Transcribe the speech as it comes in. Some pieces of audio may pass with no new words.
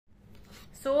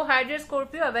So hi dear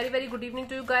Scorpio, a very good evening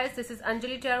to you guys. This is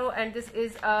Anjali Tarot and this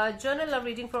is a general love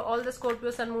reading for all the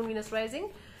Scorpio Sun, Moon, Venus rising.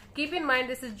 Keep in mind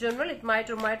this is general, it might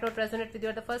or might not resonate with you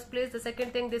at the first place. The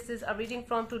second thing, this is a reading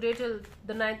from today till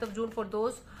the 9th of June for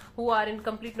those who are in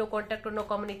complete no contact or no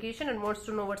communication and wants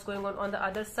to know what's going on the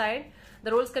other side.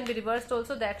 The roles can be reversed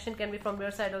also, the action can be from your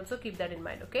side also, keep that in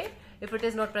mind, okay? If it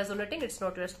is not resonating, it's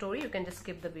not your story, you can just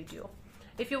skip the video.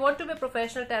 If you want to be a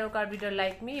professional tarot card reader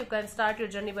like me, you can start your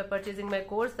journey by purchasing my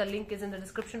course. The link is in the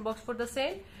description box for the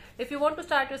same. If you want to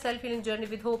start your self-healing journey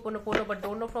with Ho'oponopono but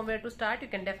don't know from where to start, you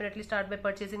can definitely start by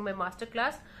purchasing my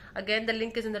masterclass. Again, the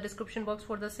link is in the description box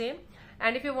for the same.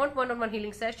 And if you want one-on-one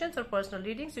healing sessions or personal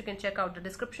readings, you can check out the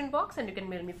description box and you can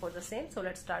mail me for the same. So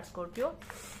let's start, Scorpio.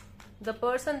 The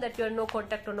person that you are no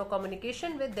contact or no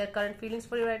communication with, their current feelings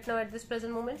for you right now at this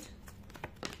present moment.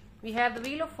 We have the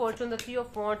Wheel of Fortune, the Three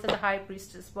of Wands and the High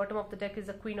Priestess. Bottom of the deck is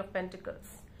the Queen of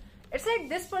Pentacles. It's like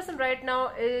this person right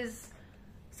now is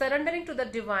surrendering to the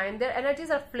divine. Their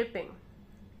energies are flipping.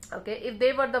 Okay, if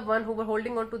they were the one who were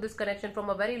holding on to this connection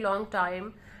from a very long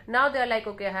time, now they are like,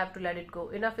 okay, I have to let it go.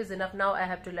 Enough is enough. Now I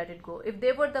have to let it go. If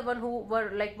they were the one who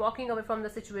were like walking away from the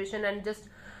situation and just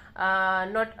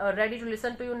not ready to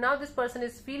listen to you, now this person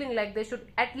is feeling like they should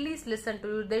at least listen to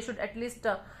you. They should at least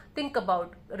think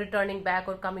about returning back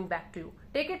or coming back to you.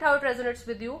 Take it how it resonates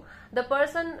with you. The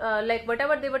person, like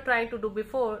whatever they were trying to do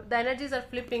before, the energies are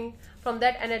flipping from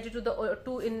that energy to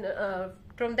the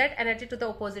from that energy to the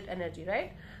opposite energy,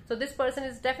 right? So this person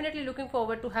is definitely looking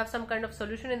forward to have some kind of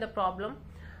solution in the problem,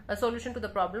 a solution to the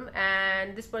problem,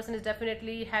 and this person is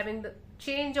definitely having the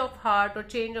change of heart or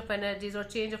change of energies or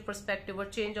change of perspective or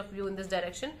change of view in this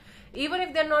direction. Even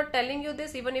if they're not telling you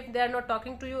this, even if they're not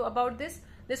talking to you about this,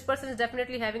 this person is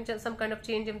definitely having some kind of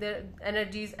change in their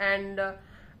energies and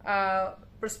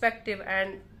perspective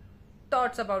and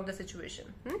thoughts about the situation.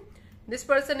 This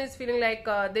person is feeling like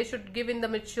they should give in the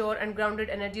mature and grounded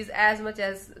energies as much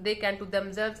as they can to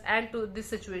themselves and to this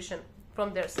situation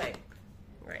from their side.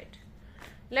 Right.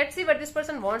 Let's see what this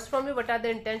person wants from you. What are the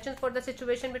intentions for the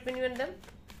situation between you and them?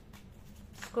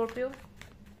 Scorpio.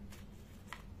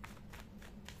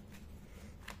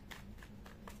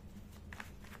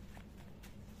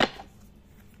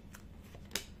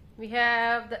 We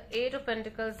have the Eight of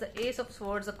Pentacles, the Ace of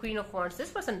Swords, the Queen of Wands.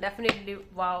 This person definitely,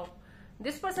 wow.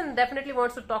 This person definitely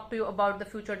wants to talk to you about the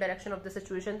future direction of the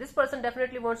situation. This person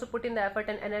definitely wants to put in the effort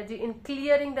and energy in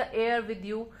clearing the air with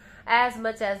you as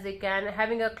much as they can,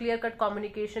 having a clear-cut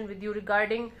communication with you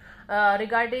regarding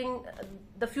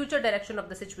the future direction of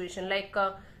the situation. Like,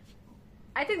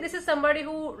 I think this is somebody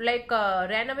who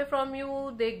ran away from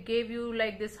you. They gave you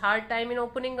like this hard time in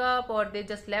opening up, or they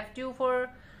just left you for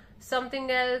something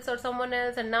else or someone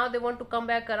else, and now they want to come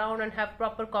back around and have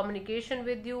proper communication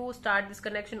with you, start this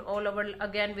connection all over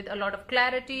again with a lot of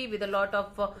clarity, with a lot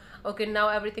of okay, now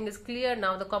everything is clear,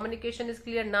 now the communication is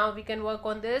clear, now we can work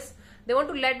on this. They want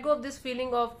to let go of this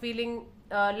feeling of feeling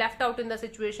left out in the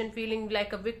situation, feeling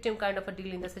like a victim kind of a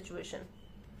deal in the situation.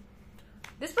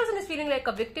 This person is feeling like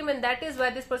a victim, and that is why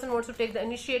this person wants to take the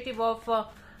initiative of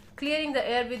clearing the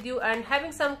air with you and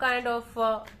having some kind of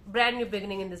brand new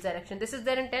beginning in this direction. This is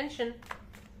their intention.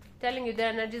 Telling you, their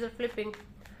energies are flipping.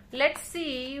 Let's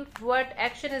see what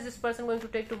action is this person going to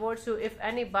take towards you, if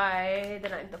any, by the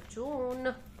 9th of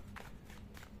June.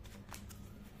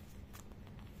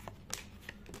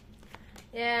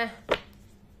 Yeah,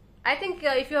 I think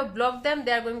if you have blocked them,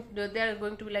 they are going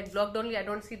to be like blocked only. I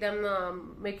don't see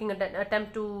them making an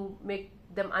attempt to make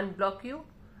them unblock you.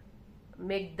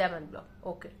 Make them unblock.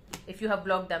 Okay, if you have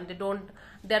blocked them,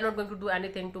 they're not going to do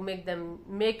anything to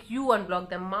make you unblock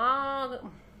them.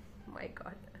 My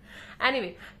God.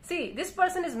 Anyway, see, this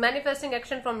person is manifesting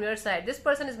action from your side. This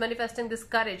person is manifesting this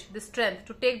courage, this strength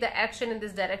to take the action in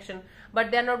this direction, but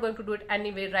they're not going to do it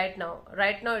anyway right now.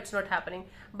 Right now it's not happening,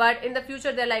 but in the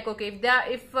future they're like, okay,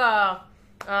 if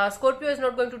Scorpio is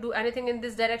not going to do anything in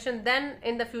this direction, then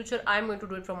in the future I'm going to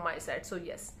do it from my side. So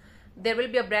yes, there will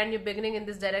be a brand new beginning in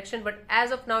this direction, but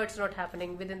as of now it's not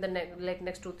happening within the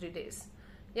next 2-3 days.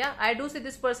 Yeah, I do see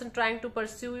this person trying to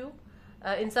pursue you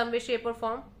in some way, shape or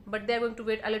form, but they're going to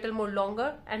wait a little more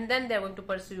longer and then they're going to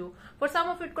pursue you. For some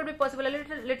of you it could be possible a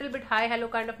little bit hi hello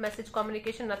kind of message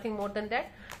communication, nothing more than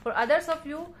that. For others of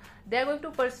you, they're going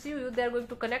to pursue you, they're going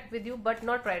to connect with you, but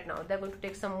not right now. They're going to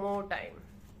take some more time,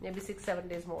 maybe 6-7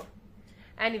 days more.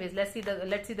 Anyways, let's see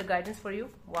the guidance for you.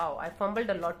 Wow, I fumbled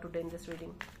a lot today in this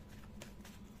reading.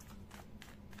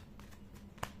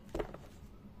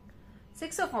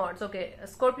 Six of Wands. Okay,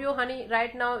 Scorpio, honey,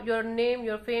 right now your name,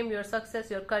 your fame, your success,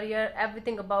 your career,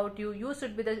 everything about you, you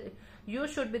should be the You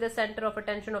should be the center of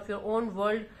attention of your own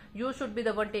world. You should be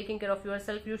the one taking care of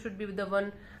yourself. You should be the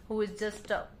one who is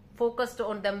just focused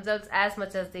on themselves as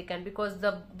much as they can, because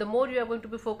the more you are going to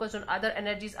be focused on other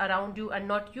energies around you and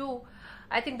not you,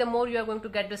 I think the more you are going to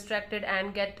get distracted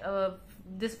and get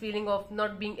this feeling of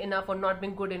not being enough or not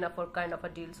being good enough or kind of a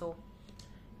deal. So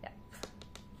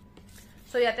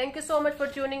yeah, thank you so much for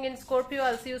tuning in, Scorpio.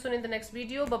 I'll see you soon in the next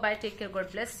video. Bye bye, take care,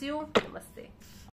 God bless you, namaste.